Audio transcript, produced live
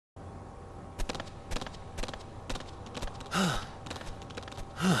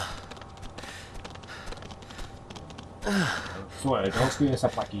Swear, don't screw this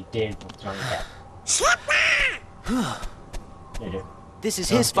up like you did with Johnny Depp. Yeah, dude. This is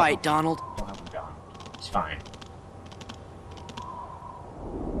his fight, Donald. Don't have him down. It's fine.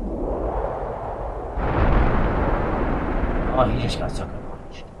 Oh, he just got sucker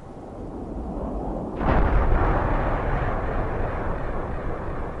punched.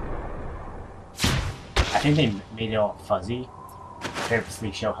 I think they made it all fuzzy to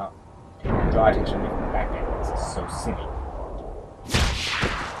purposely show how draw attention from the back end. This is so silly.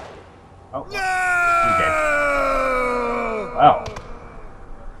 Oh, he's dead. Wow,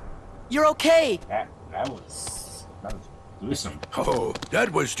 You're okay. that was gruesome. Oh,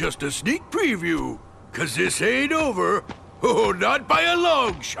 that was just a sneak preview. 'Cause this ain't over. Oh, not by a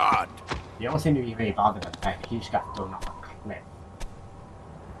long shot. You don't seem to be very bothered by the fact that he just got thrown off a cliff.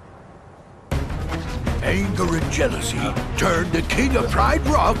 Anger and jealousy turned the king of Pride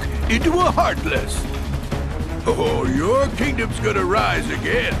Rock into a Heartless. Oh, your kingdom's gonna rise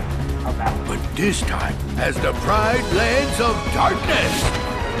again. How bad was But this time as the Pride Lands of Darkness. it?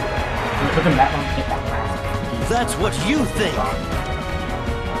 It took him that long to get that last. That's what you think.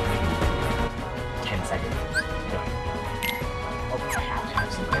 10 seconds. Done. Oh, I have to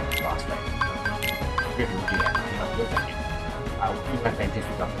have some kind of boss fight. Griffin will do that. You know, look at it. I'll do my thing just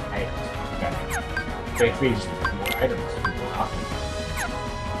with the items. Okay. Basically, just more items. More copies.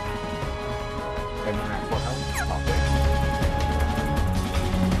 Then when I have 4 health, I'll wait.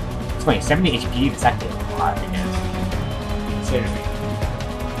 It's funny, 70 HP is actually a lot, I guess. Consider me.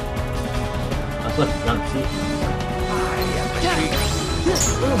 Let's look at the gun, see?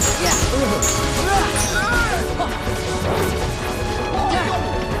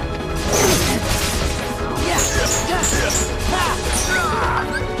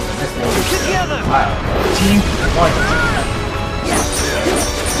 Together. Wow. Team fight.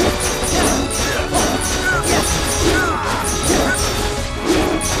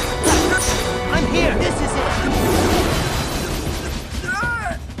 I'm here. This is it.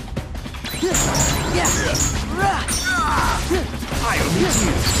 I'll meet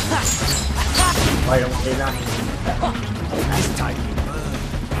you. Why don't they not? This time you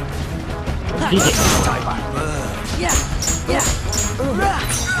He gets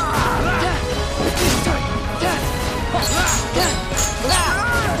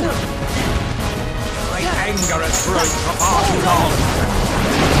My anger has grown for far too long.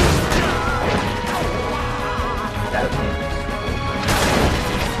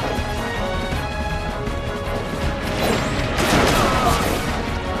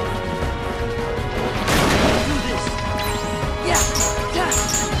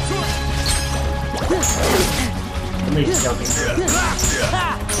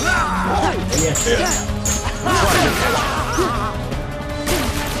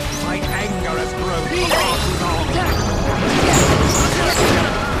 My anger has grown for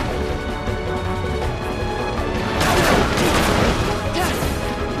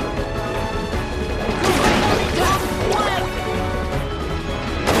far too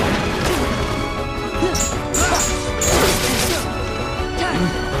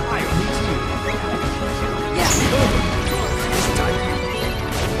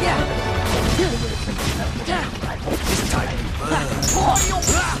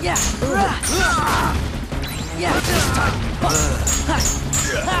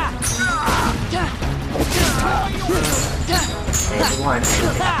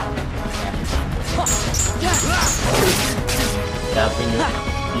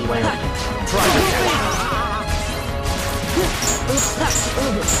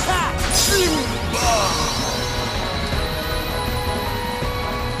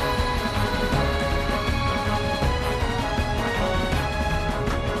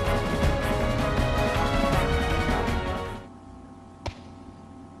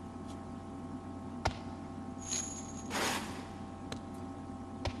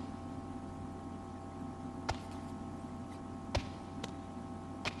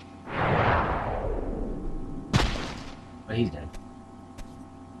But he's dead.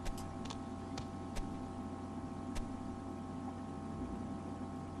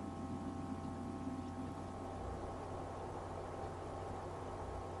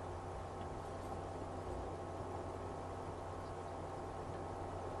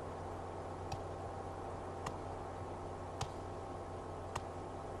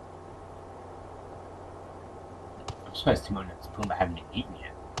 I'm surprised Timon and Pumbaa haven't been eaten yet.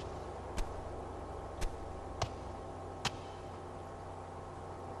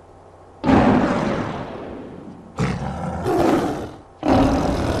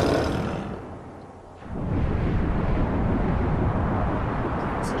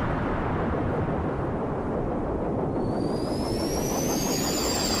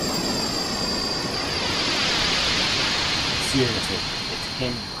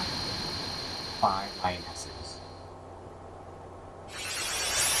 him like 5 lionesses.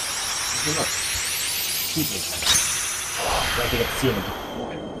 Look, keeping them. So I think it's seeing them.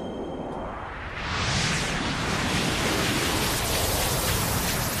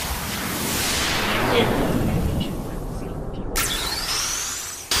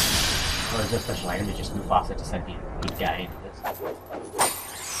 Or is it a special item to just move off it to send the guy into this?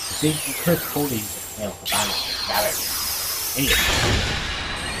 See, you could totally use the tail for balance. Anyway.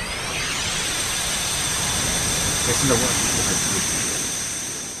 This is the one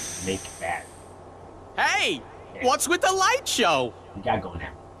you could make bad. Hey! What's with the light show? We gotta go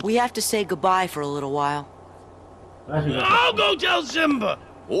now. We have to say goodbye for a little while. I'll go tell Simba.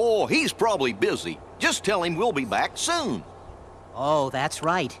 Oh, he's probably busy. Just tell him we'll be back soon. Oh, that's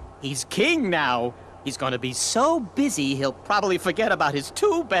right. He's king now. He's gonna be so busy, he'll probably forget about his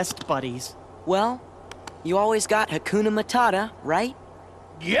 2 best buddies. Well, you always got Hakuna Matata, right?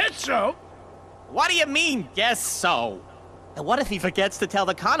 Guess so. What do you mean, guess so? And what if he forgets to tell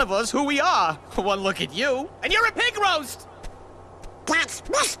the carnivores who we are? One look at you, and you're a pig roast! That's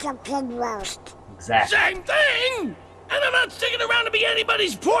Mr. Pig Roast. Exactly. Same thing. And I'm not sticking around to be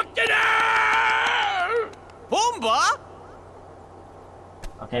anybody's pork dinner. Pumbaa?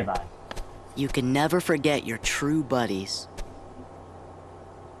 Okay, bye. You can never forget your true buddies.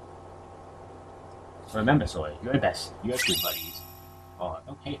 Remember, Sora, you're the best. You're two buddies. Oh,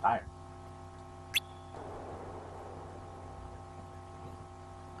 okay, fire.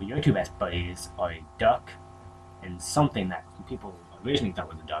 But your 2 best buddies are a duck and something that people originally thought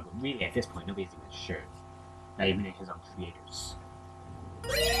was a dog, but really at this point nobody's even sure. Not even his own creators.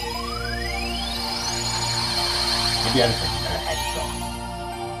 Maybe other things that I had to go.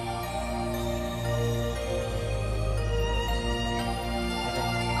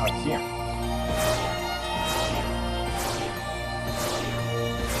 Coliseum.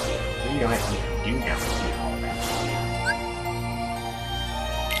 Maybe don't have to do now to see all of that.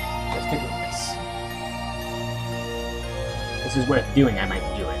 Just take a look at this. This is worth doing, I might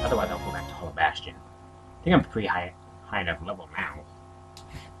do it. Otherwise I'll go back to Hollow Bastion. I think I'm pretty high enough level now.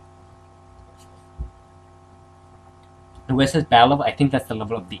 And where's this battle level? I think that's the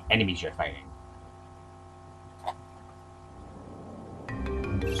level of the enemies you're fighting.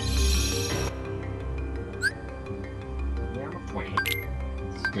 Yeah, I'm 20.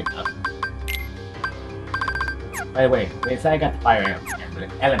 This is good enough. By the way, when I got the fire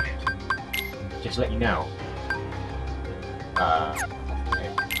element, just to let you know. Okay,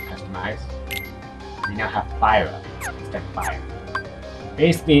 customize. We now have fire up instead of fire.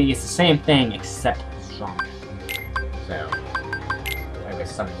 Basically, it's the same thing except stronger. So, I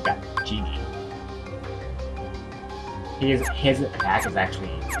guess something got Genie. His attack is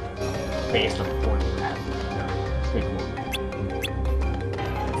actually based on the force grab. Big one.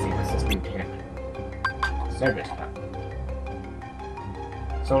 Let's see, what's this new pin? Service stuff.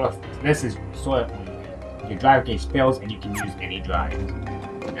 So if this is sort of your drive case fails and you can use any drive.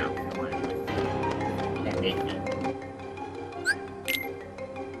 No, don't want to do it. Can't make me.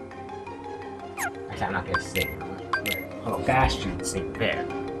 Actually, I'm not gonna save. Hollow Bastion save there.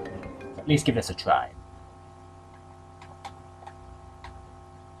 At least give this a try.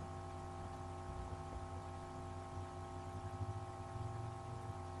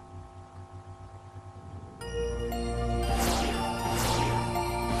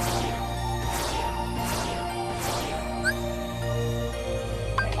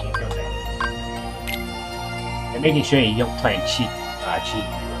 And making sure you don't try and cheat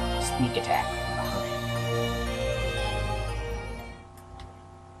sneak attack from behind.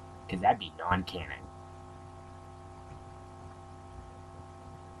 Because that'd be non-canon.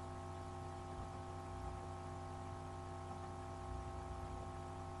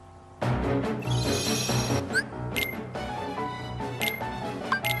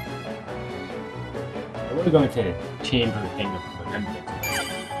 We're going to the chamber thing of remembrance.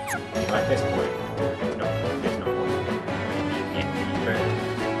 At this point, there's no point. You can't be burned.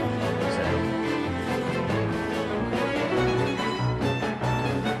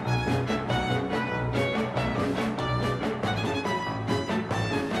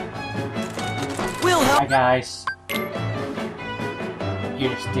 We'll help. Hi guys. I'm here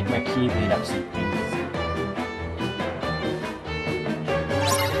to stick my keyblade up some things.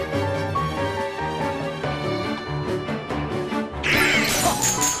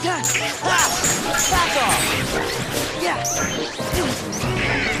 Back off! Yeah!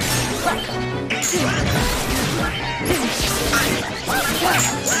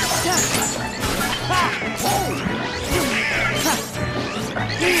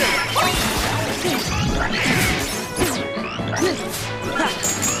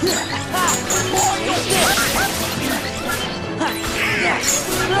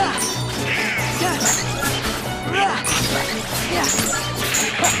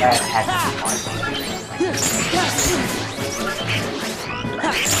 That has to be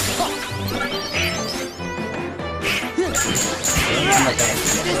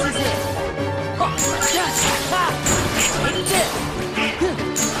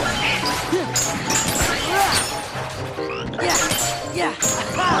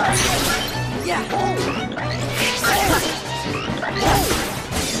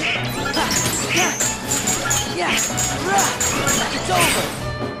It's over.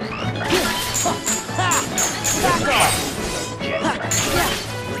 Back off.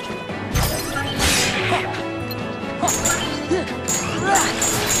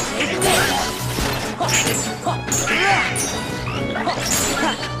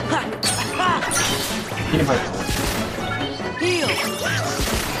 Heal.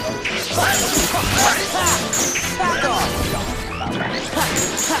 Back off.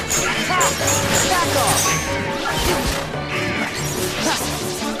 Back off.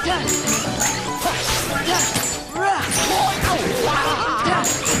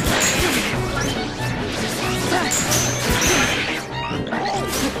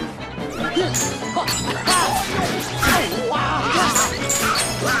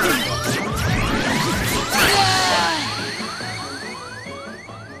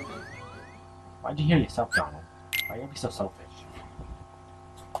 Why'd you heal yourself, Donald? Why you be so selfish?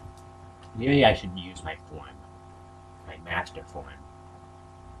 Maybe I should use my form. My master form.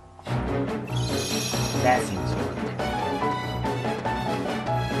 That seems good.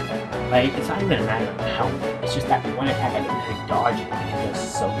 Like, it's not even a matter of health. It's just that one attack I didn't really dodge it, and it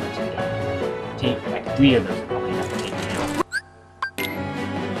does so much damage. Take, like, 3 of those are probably enough to take me out.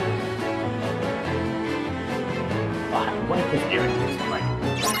 But what if this irritates me, like,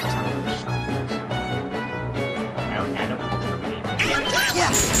 I don't know for me.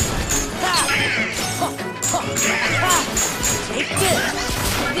 Yeah. Take this.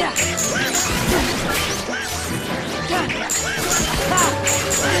 Yeah. This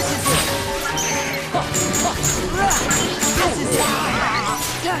is it. This is it.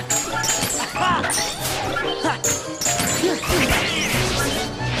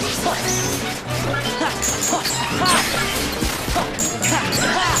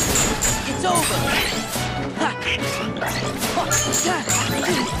 It's over.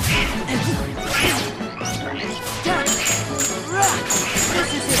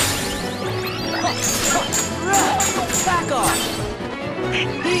 This is it. Back off.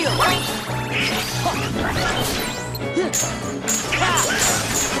 Heal.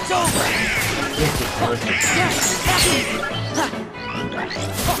 It's over. This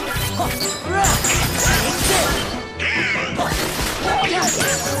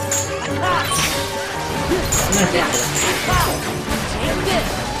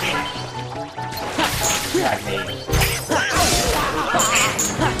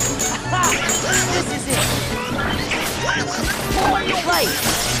is it. Fight.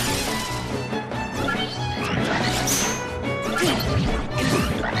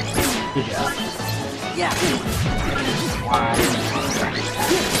 Good job. Yeah.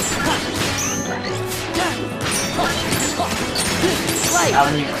 Fight. How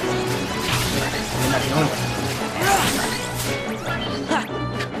are you? You're not the only one.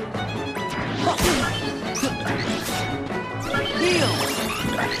 Heal.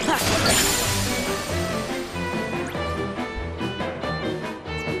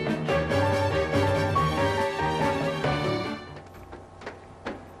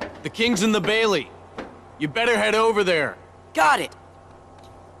 The King's in the Bailey. You better head over there. Got it.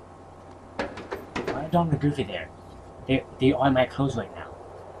 Why are Donald and Goofy there? They are in my clothes right now.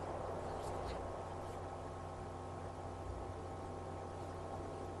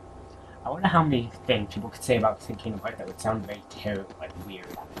 I wonder how many things people could say about Kingdom Hearts that would sound very terrible, like weird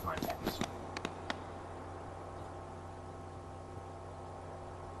out of context.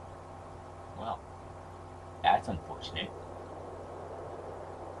 Well, that's unfortunate.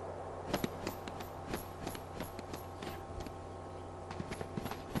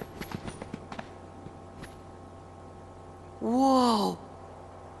 Whoa.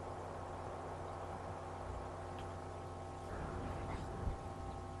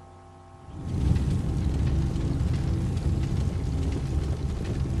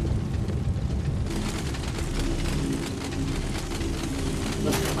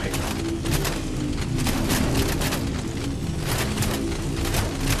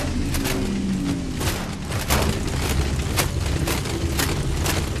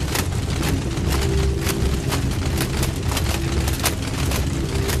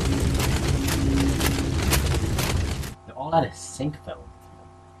 all out of sync though.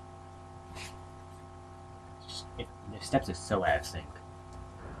 The steps are so out of sync.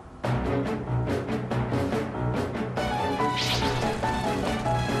 I'm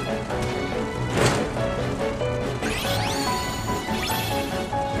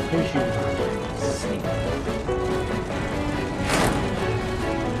pretty sure it's sync.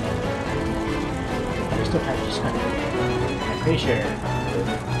 I'm still trying to just kind of. I'm pretty sure.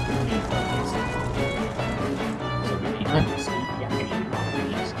 So if you don't see, yeah, I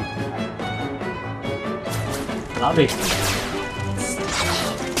need to skip the obviously.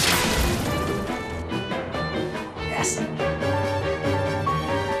 Yes.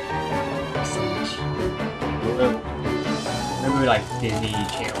 Remember, like Disney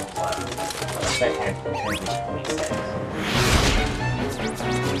Channel, that had Transformers 26.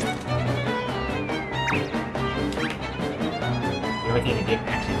 The only thing they didn't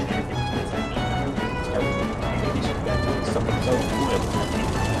actually do is something so cool.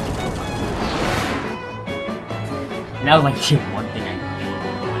 And that was like shit, one thing I really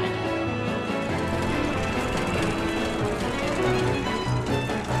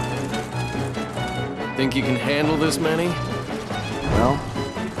wanted. Think you can handle this many? Well,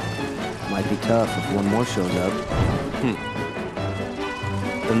 might be tough if one more shows up.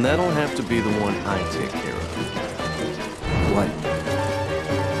 Then that'll have to be the one I take care of. What?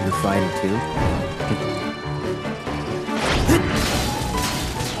 You're fighting too?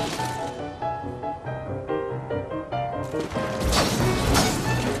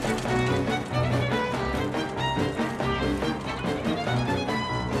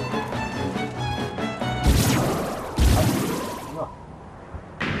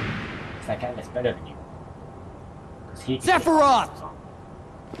 That guy that's better than you. Sephiroth!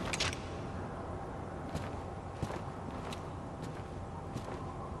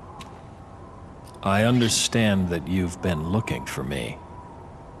 I understand that you've been looking for me.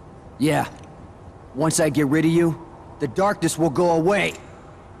 Yeah. Once I get rid of you, the darkness will go away.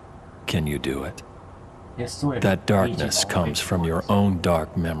 Can you do it? Yes, sort of That darkness comes from your own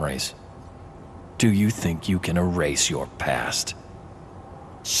dark memories. Do you think you can erase your past?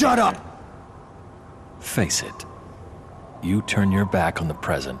 Shut up! Face it. You turn your back on the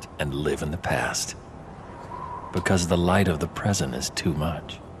present and live in the past. Because the light of the present is too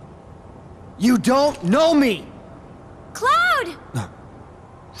much. You don't know me! Cloud!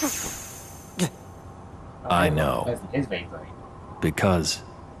 I know. His veins, right? Because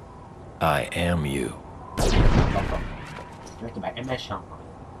I am you.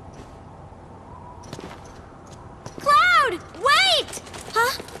 Cloud! Wait!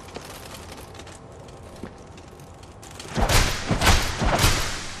 Huh?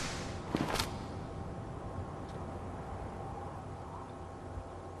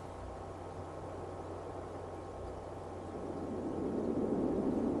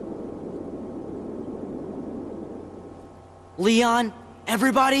 Leon,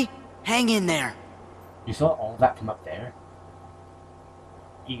 everybody, hang in there. You saw all that from up there?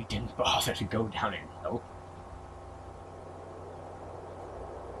 You didn't bother to go down and help?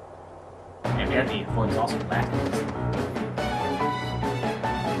 And apparently the phone's also back.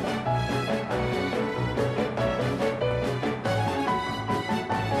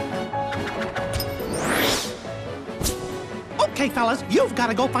 Okay, fellas, you've got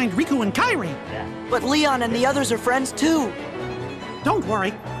to go find Riku and Kairi. Yeah. But Leon and the others are friends too. Don't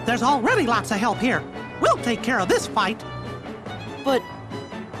worry, there's already lots of help here. We'll take care of this fight. But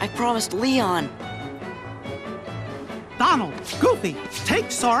I promised Leon. Donald, Goofy,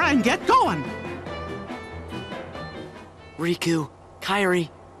 take Sora and get going. Riku,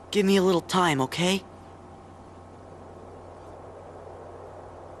 Kairi, give me a little time, okay?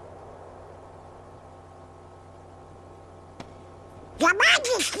 Your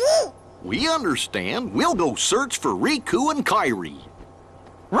Majesty! We understand. We'll go search for Riku and Kairi.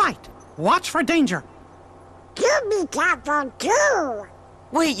 Right. Watch for danger. You be careful too!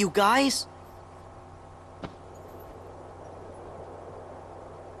 Wait, you guys.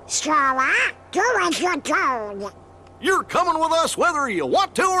 Sora, do as you're told. You're coming with us whether you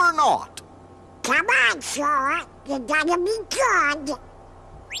want to or not. Come on, Sora. You gotta be good.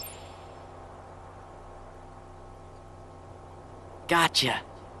 Gotcha.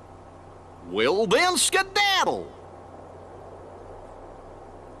 Well then, skedaddle.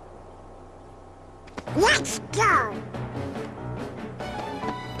 Let's go.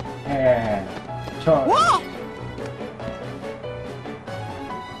 Yeah. Charge. Whoa!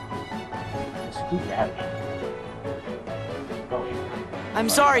 Scoot gravity. Oh, yeah. I'm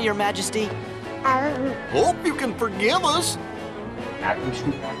sorry, Your Majesty. Hope you can forgive us. After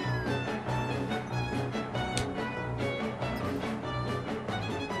scoot gravity.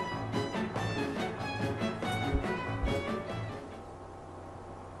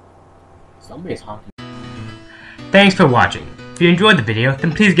 Somebody's honking. Thanks for watching. If you enjoyed the video,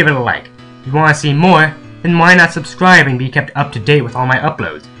 then please give it a like. If you want to see more, then why not subscribe and be kept up to date with all my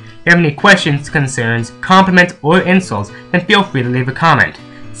uploads? If you have any questions, concerns, compliments, or insults, then feel free to leave a comment.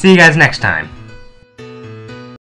 See you guys next time.